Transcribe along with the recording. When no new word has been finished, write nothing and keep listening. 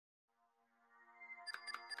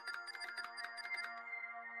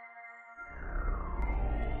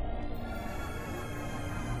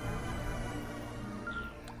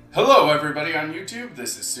Hello everybody on YouTube,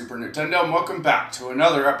 this is Super Nintendo and welcome back to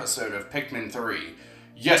another episode of Pikmin 3.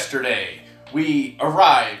 Yesterday, we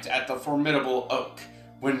arrived at the formidable oak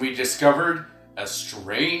when we discovered a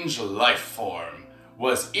strange life form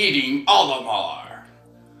was eating Olimar.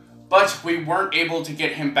 But we weren't able to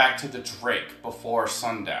get him back to the Drake before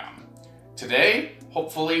sundown. Today,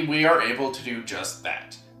 hopefully we are able to do just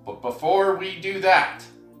that. But before we do that,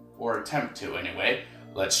 or attempt to anyway,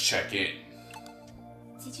 let's check in.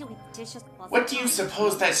 What do you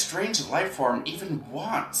suppose that strange life form even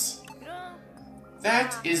wants?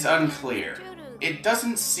 That is unclear. It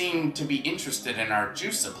doesn't seem to be interested in our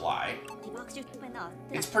juice supply.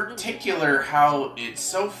 It's particular how it's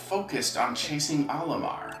so focused on chasing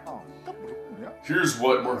Olimar. Here's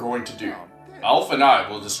what we're going to do. Alf and I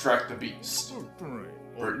will distract the beast.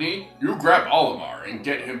 Brittany, you grab Olimar and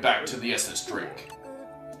get him back to the SS Drake.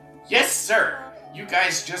 Yes, sir. You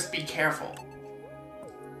guys just be careful.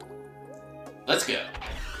 Let's go.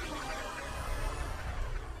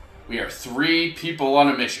 We are 3 people on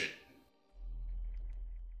a mission.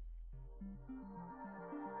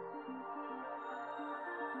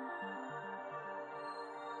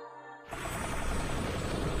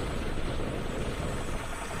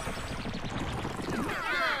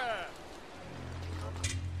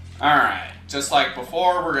 Alright, just like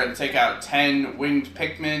before, we're going to take out 10 winged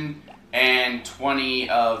Pikmin and 20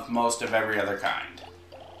 of most of every other kind.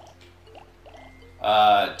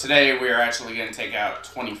 Today we are actually going to take out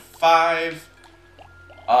 25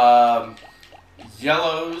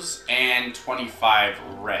 yellows and 25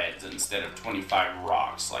 reds instead of 25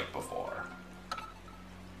 rocks like before.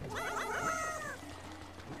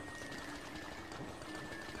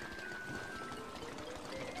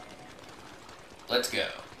 Let's go.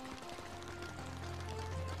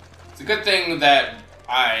 It's a good thing that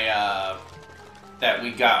that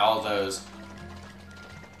we got all those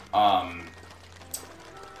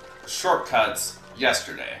shortcuts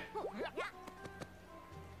yesterday.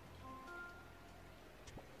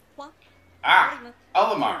 Ah,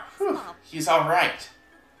 Olimar. Whew, he's alright.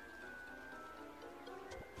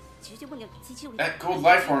 That gold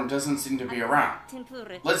life form doesn't seem to be around.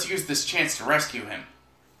 Let's use this chance to rescue him.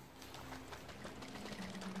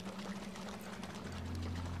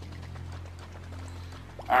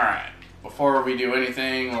 Alright, before we do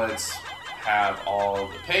anything, let's have all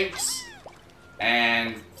the pinks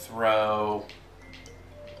and throw,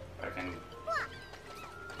 if I can,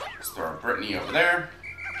 just throw Brittany over there.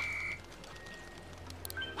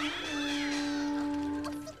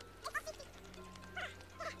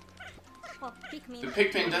 The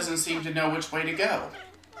Pikmin doesn't seem to know which way to go.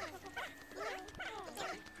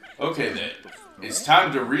 Okay then, it's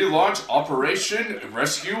time to relaunch Operation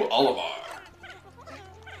Rescue Olimar.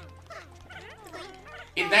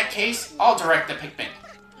 In that case, I'll direct the Pikmin.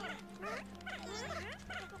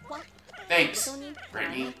 Thanks,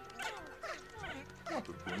 Brittany.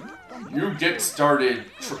 You get started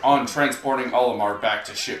on transporting Olimar back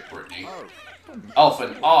to ship, Brittany. Alf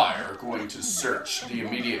and I are going to search the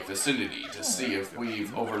immediate vicinity to see if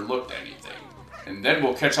we've overlooked anything, and then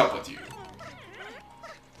we'll catch up with you.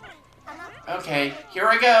 Okay, here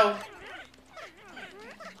I go.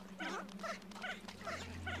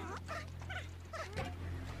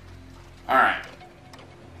 Alright.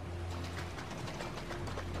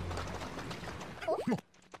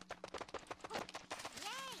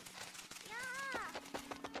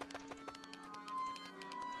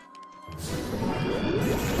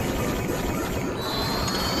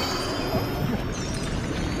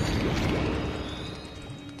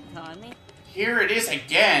 Here it is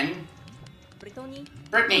again.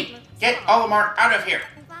 Brittany, get Olimar out of here.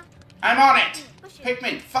 I'm on it.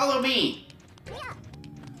 Pikmin, follow me.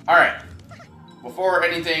 Alright. Before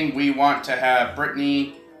anything, we want to have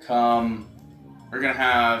Brittany come. We're going to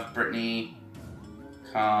have Brittany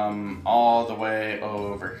come all the way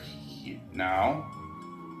over here. No.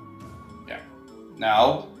 Yeah.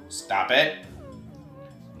 No. Stop it.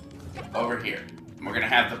 Over here. And we're going to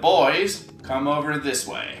have the boys come over this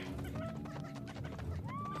way.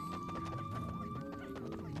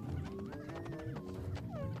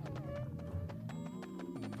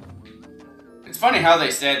 It's funny how they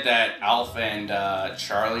said that Alf and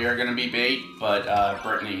Charlie are going to be bait, but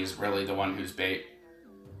Brittany is really the one who's bait.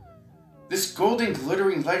 This golden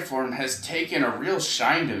glittering life form has taken a real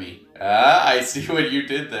shine to me. Ah, I see what you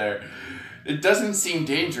did there. It doesn't seem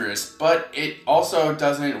dangerous, but it also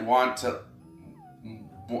doesn't want to...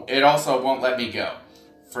 It also won't let me go,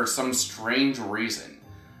 for some strange reason.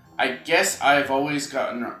 I guess I've always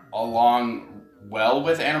gotten along well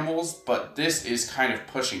with animals, but this is kind of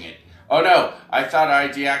pushing it. Oh no, I thought I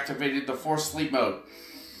deactivated the forced sleep mode.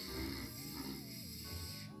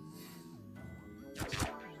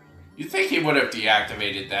 You'd think he would have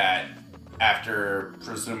deactivated that after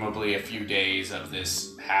presumably a few days of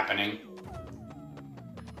this happening.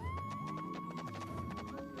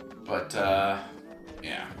 But,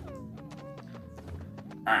 yeah.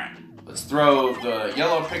 Alright, let's throw the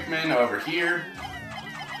yellow Pikmin over here.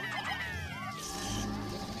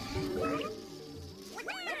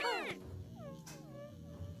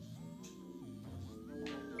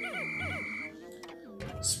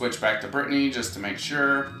 Switch back to Brittany just to make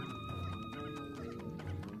sure.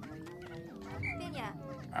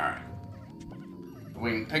 Alright.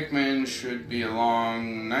 Winged Pikmin should be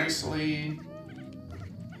along nicely.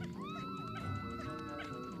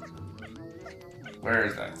 Where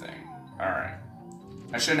is that thing? Alright.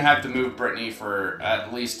 I shouldn't have to move Brittany for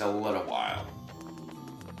at least a little while.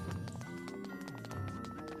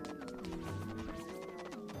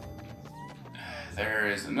 There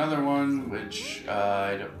is another one, which,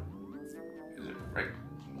 I don't... Is it right?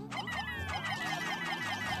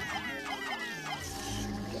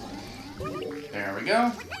 There we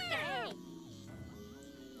go.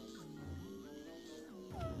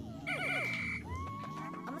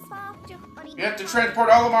 You have to transport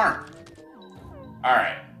Olimar!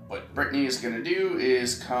 Alright, what Brittany is gonna do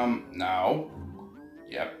is come... No.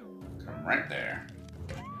 Yep. Come right there.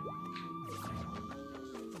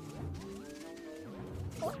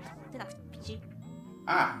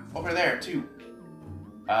 Ah, over there, too.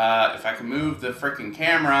 If I can move the frickin'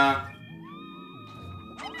 camera...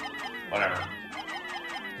 Whatever.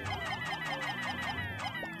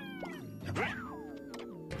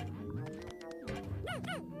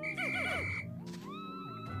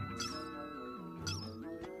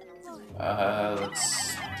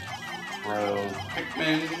 Let's throw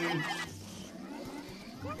Pikmin.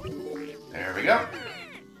 There we go.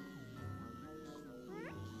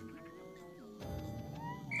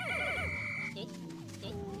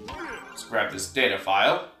 Let's grab this data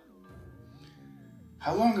file.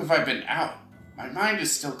 How long have I been out? My mind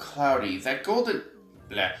is still cloudy. That golden...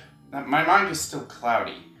 Bleh. My mind is still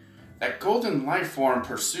cloudy. That golden life form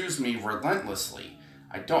pursues me relentlessly.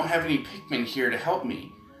 I don't have any Pikmin here to help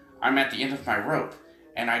me. I'm at the end of my rope,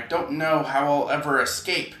 and I don't know how I'll ever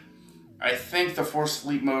escape. I think the forced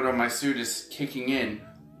sleep mode on my suit is kicking in,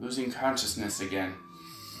 losing consciousness again.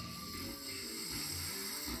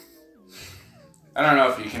 I don't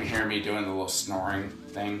know if you can hear me doing the little snoring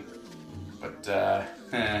thing, but,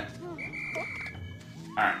 Alright.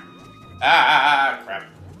 Crap.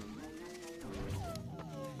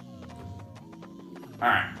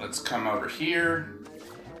 Alright, let's come over here.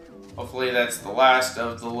 Hopefully that's the last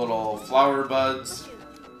of the little flower buds.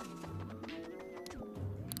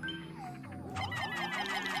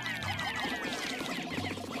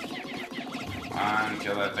 Come on,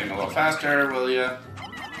 kill that thing a little faster, will ya?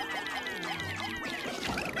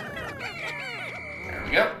 There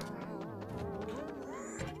we go.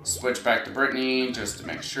 Switch back to Brittany just to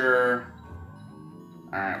make sure.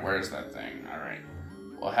 Alright, where's that thing? Alright.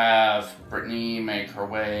 We'll have Brittany make her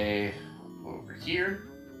way over here.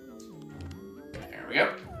 There we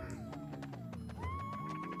go.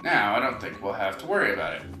 Now, I don't think we'll have to worry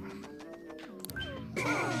about it.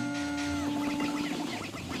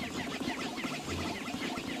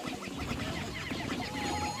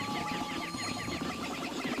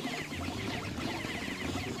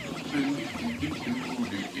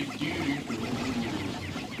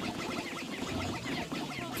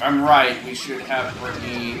 If I'm right, we should have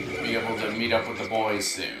Brittany be able to meet up with the boys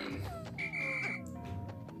soon.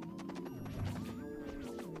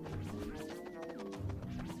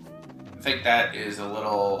 I think that is a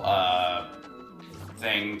little,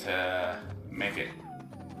 thing to make it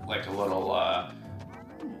like a little, I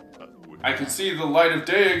can see the light of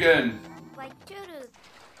day again!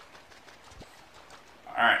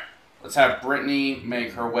 Alright, let's have Brittany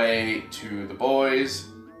make her way to the boys.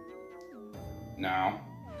 No.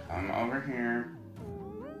 Come over here.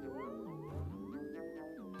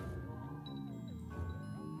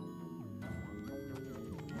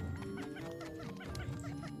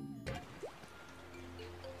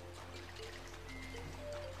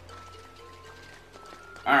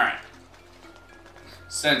 Alright.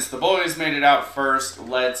 Since the boys made it out first,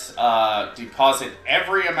 let's deposit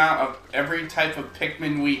every type of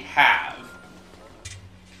Pikmin we have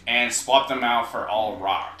and swap them out for all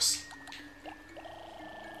rocks.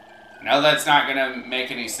 I know that's not gonna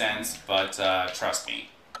make any sense, but trust me.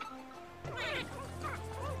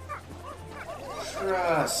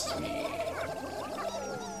 Trust me.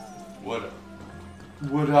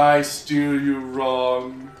 Would I steer you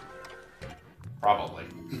wrong? Probably.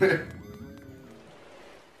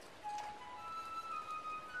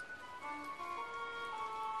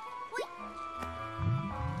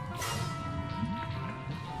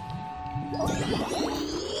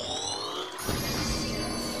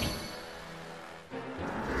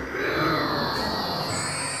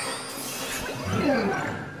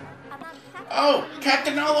 Oh,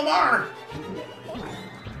 Captain Olimar!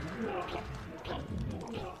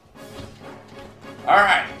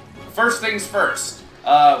 Alright, first things first.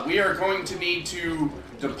 We are going to need to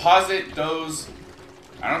deposit those...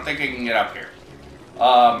 I don't think I can get up here.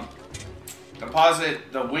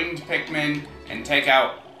 Deposit the winged Pikmin and take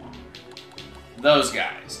out those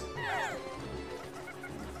guys.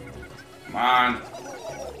 Come on.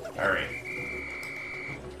 Hurry.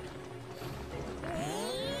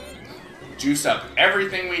 Juice up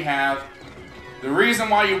everything we have. The reason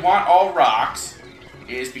why you want all rocks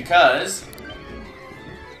is because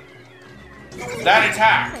that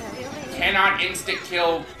attack cannot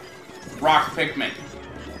instant-kill rock Pikmin.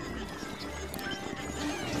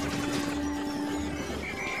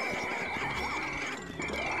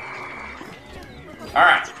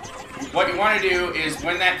 Alright, what you want to do is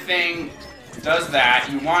when that thing does that,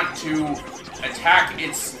 you want to attack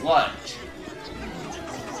its sludge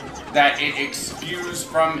that it spews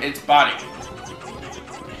from its body.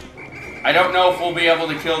 I don't know if we'll be able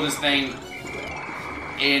to kill this thing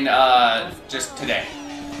in, just today.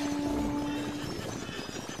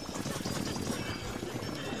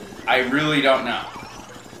 I really don't know.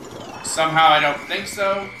 Somehow I don't think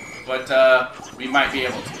so, but, we might be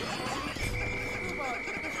able to.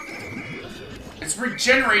 It's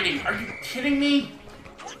regenerating! Are you kidding me?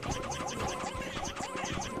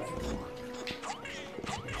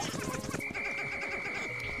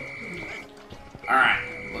 Alright,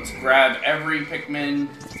 let's grab every Pikmin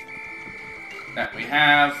that we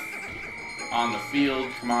have on the field.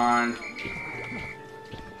 Come on.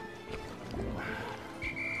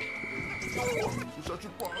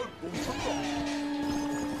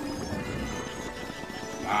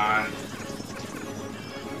 Come on.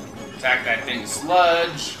 Attack that thing's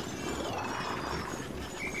sludge.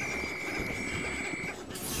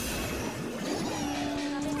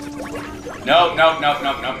 Nope, nope, nope, nope,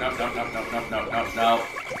 nope, nope, nope, nope, nope, nope, nope, nope, nope.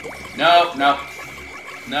 Nope, nope.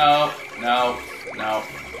 Nope, nope, nope.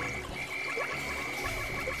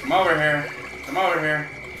 Come over here. Come over here.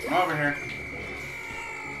 Come over here.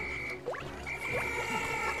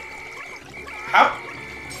 How?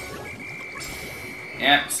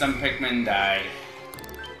 Yep, some Pikmin died.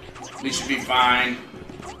 We should be fine.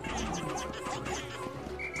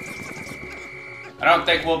 I don't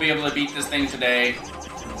think we'll be able to beat this thing today.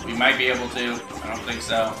 We might be able to. I don't think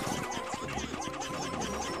so.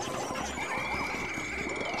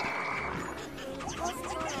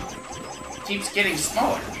 It keeps getting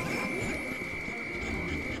smaller.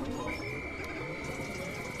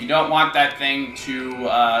 You don't want that thing to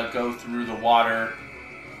go through the water.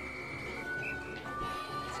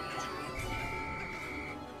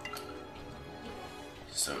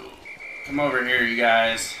 So, come over here, you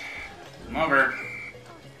guys. Come over.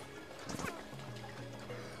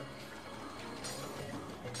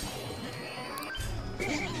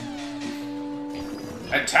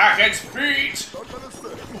 Attack its feet!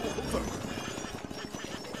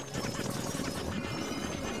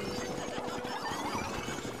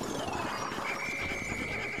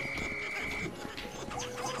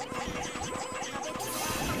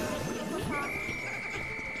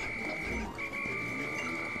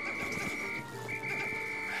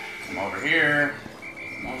 Come over here.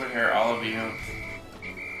 Come over here, all of you.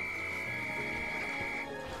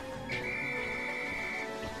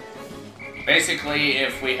 Basically,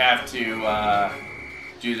 if we have to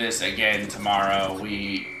do this again tomorrow,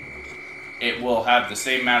 it will have the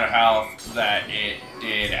same amount of health that it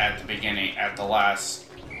did at the beginning, at the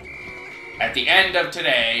end of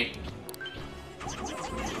today.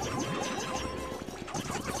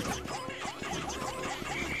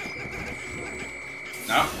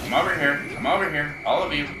 No, come over here. Come over here. All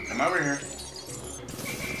of you, come over here.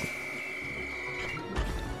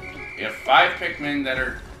 We have 5 Pikmin that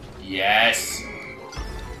are... Yes!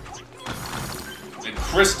 The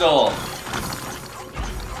crystal!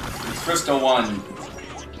 The crystal one.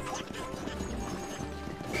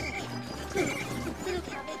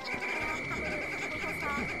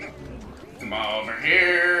 Come over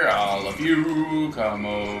here, all of you. Come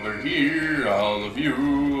over here, all of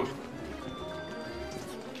you.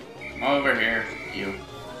 Come over here, you.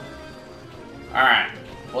 Alright,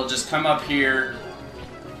 we'll just come up here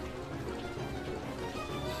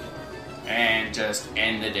and just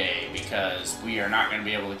end the day, because we are not going to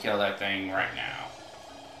be able to kill that thing right now.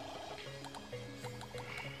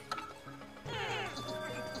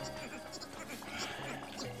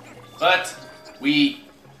 But,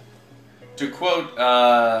 to quote,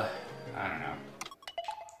 I don't know.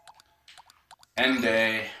 End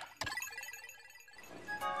day.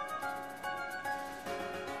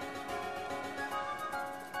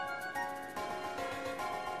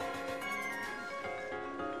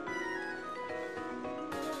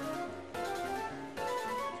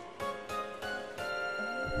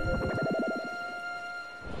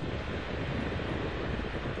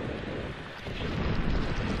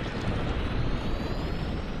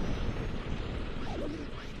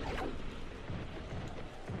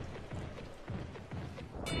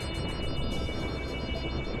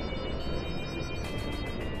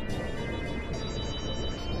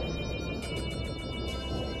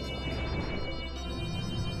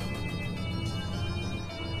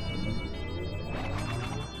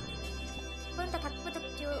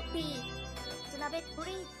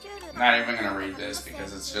 Not even gonna read this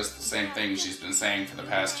because it's just the same thing she's been saying for the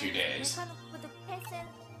past 2 days.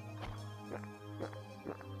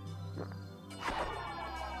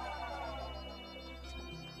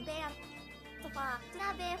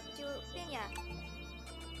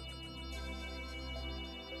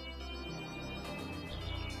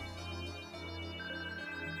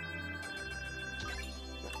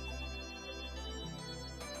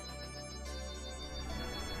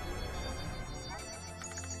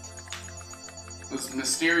 This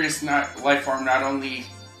mysterious life form not only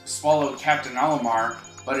swallowed Captain Olimar,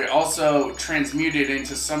 but it also transmuted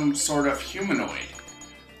into some sort of humanoid.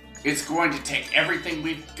 It's going to take everything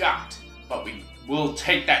we've got, but we will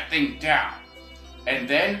take that thing down. And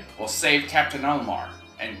then we'll save Captain Olimar.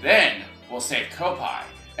 And then we'll save Kopai.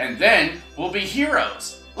 And then we'll be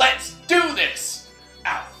heroes. Let's do this!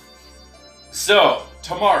 Ow. So,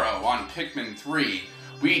 tomorrow on Pikmin 3,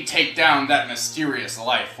 we take down that mysterious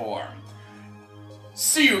life form.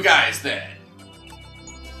 See you guys then!